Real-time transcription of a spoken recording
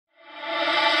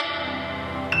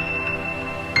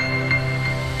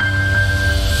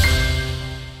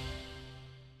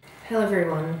Hello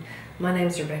everyone, my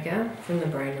name's Rebecca from the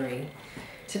Brainery.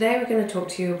 Today we're going to talk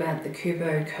to you about the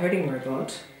KUBO coding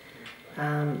robot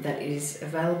that is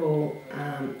available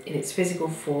in its physical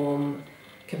form,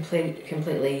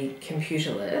 completely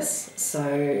computerless. So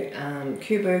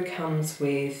KUBO comes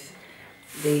with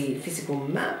the physical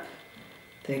map,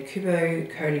 the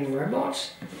KUBO coding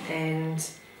robot, and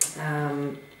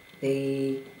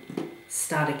the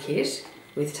starter kit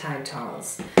with tag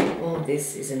tiles. All of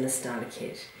this is in the starter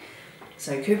kit.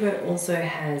 So KUBO also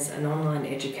has an online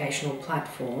educational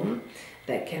platform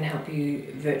that can help you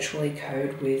virtually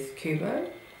code with KUBO.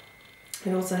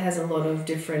 It also has a lot of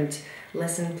different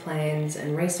lesson plans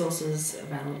and resources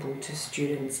available to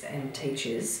students and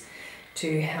teachers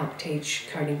to help teach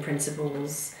coding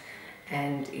principles,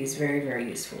 and is very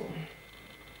useful.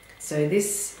 So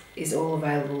this is all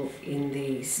available in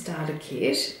the starter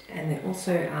kit, and there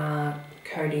also are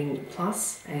Coding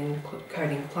Plus and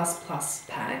Coding Plus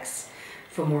packs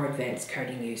for more advanced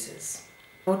coding users.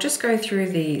 I'll just go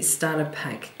through the starter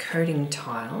pack coding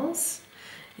tiles.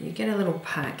 You get a little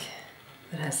pack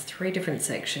that has 3 different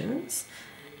sections.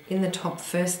 In the top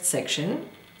first section,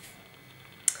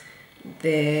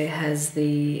 there has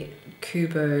the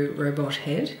KUBO robot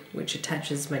head, which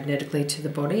attaches magnetically to the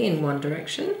body in one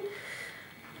direction.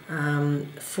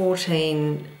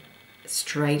 14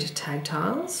 straight tag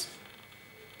tiles,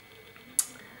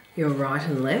 your right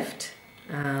and left,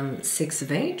 6 of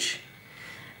each,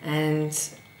 and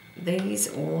these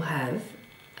all have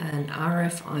an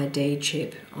RFID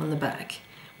chip on the back,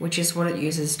 which is what it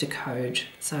uses to code.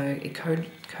 So it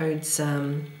codes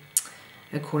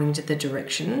according to the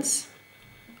directions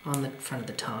on the front of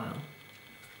the tile.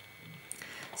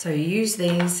 So you use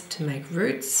these to make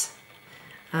routes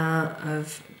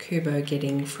of KUBO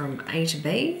getting from A to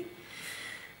B,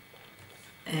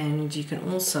 and you can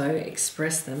also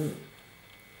express them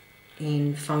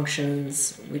in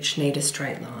functions which need a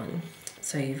straight line.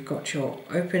 So you've got your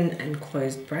open and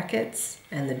closed brackets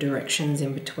and the directions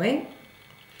in between,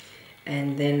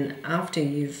 and then after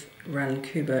you've run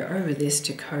KUBO over this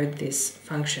to code this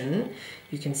function,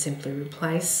 you can simply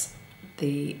replace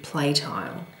the play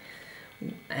tile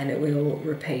and it will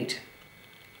repeat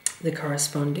the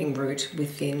corresponding route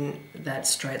within that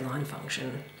straight line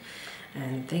function.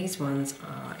 And these ones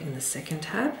are in the second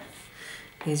tab.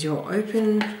 Here's your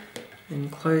open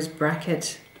and closed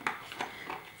bracket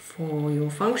for your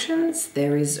functions.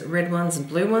 There is red ones and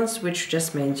blue ones, which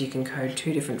just means you can code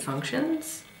 2 different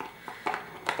functions.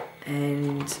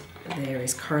 And there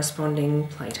is corresponding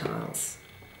play tiles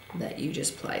that you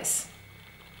just place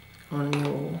on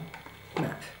your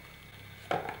map.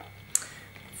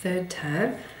 Third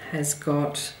tab has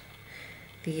got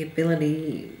the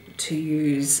ability to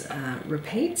use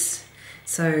repeats.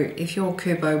 So if your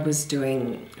KUBO was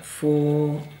doing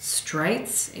 4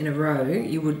 straights in a row,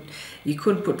 you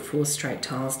could put 4 straight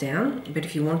tiles down, but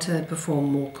if you want to perform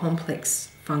more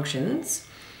complex functions,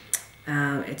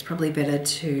 it's probably better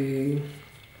to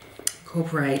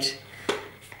incorporate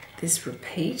this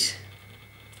repeat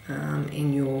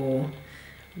in your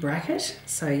bracket.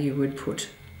 So you would put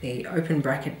the open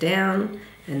bracket down,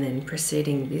 and then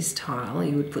preceding this tile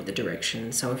you would put the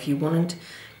direction. So if you wanted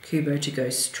KUBO to go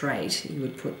straight, you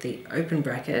would put the open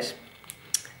bracket,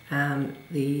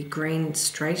 the green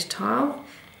straight tile,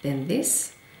 then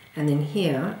this, and then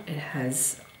here it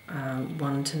has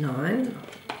 1 to 9,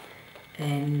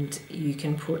 and you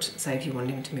can put, say if you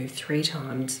wanted him to move 3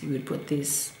 times, you would put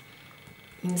this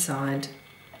inside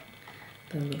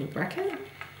the little bracket,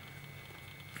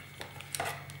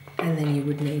 and then you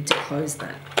would need to close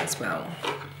that as well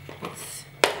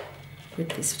with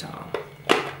this tile.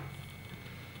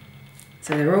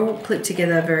 So they're all clipped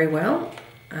together very well,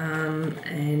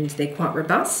 and they're quite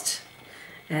robust,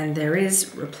 and there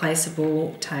is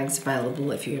replaceable tags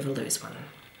available if you ever lose one.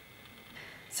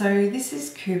 So this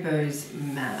is KUBO's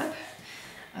map.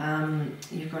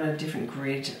 You've got a different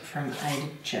grid from A to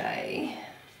J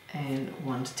and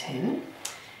 1 to 10.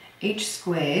 Each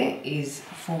square is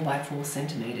 4 by 4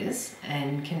 centimeters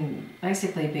and can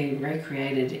basically be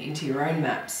recreated into your own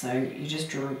map. So you just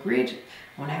draw a grid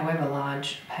on however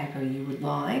large paper you would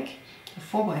like,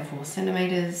 4 by 4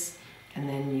 centimeters, and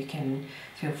then you can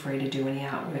feel free to do any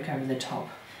artwork over the top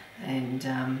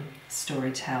and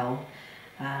story tell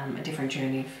a different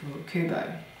journey for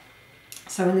KUBO.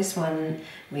 So in this one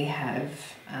we have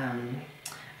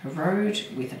a road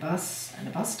with a bus and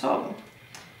a bus stop.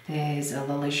 There's a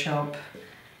lolly shop,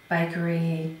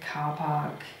 bakery, car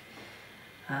park,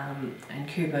 and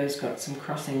KUBO's got some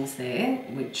crossings there,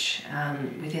 which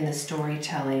within the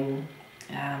storytelling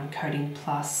Coding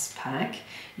Plus pack,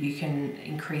 you can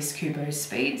increase KUBO's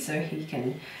speed so he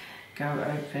can go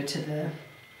over to the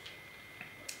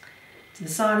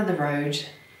side of the road,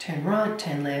 turn right,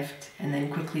 turn left, and then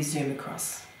quickly zoom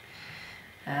across.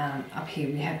 Up here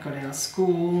we have got our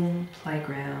school,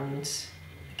 playground,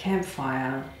 the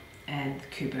campfire, and the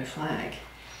KUBO flag.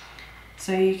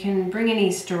 So you can bring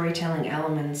any storytelling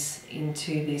elements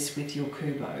into this with your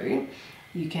KUBO.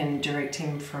 You can direct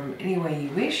him from any way you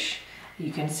wish.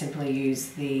 You can simply use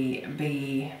the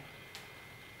B1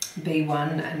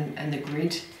 and the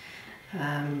grid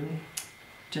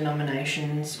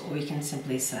denominations, or you can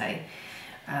simply say,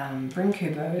 bring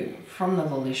KUBO from the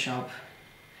lolly shop,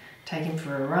 take him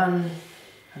for a run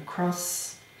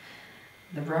across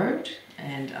the road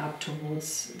and up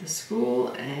towards the school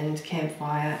and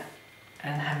campfire,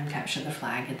 and have him capture the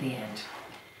flag at the end.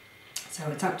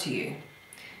 So it's up to you,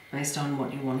 based on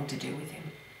what you're wanting to do with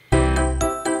him.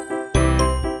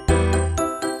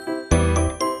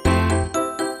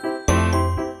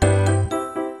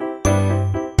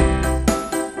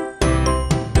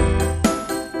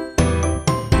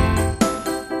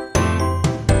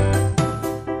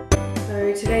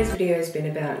 Today's video has been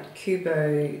about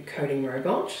KUBO Coding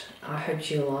Robot. I hope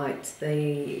you liked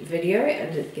the video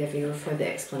and it gave you a further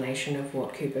explanation of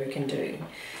what KUBO can do.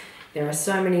 There are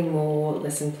so many more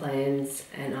lesson plans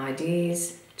and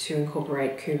ideas to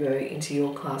incorporate KUBO into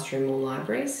your classroom or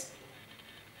libraries.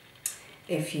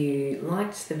 If you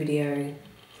liked the video,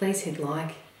 please hit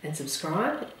like and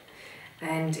subscribe.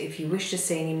 And if you wish to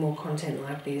see any more content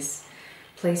like this,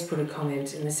 please put a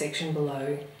comment in the section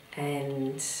below,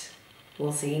 and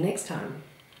we'll see you next time.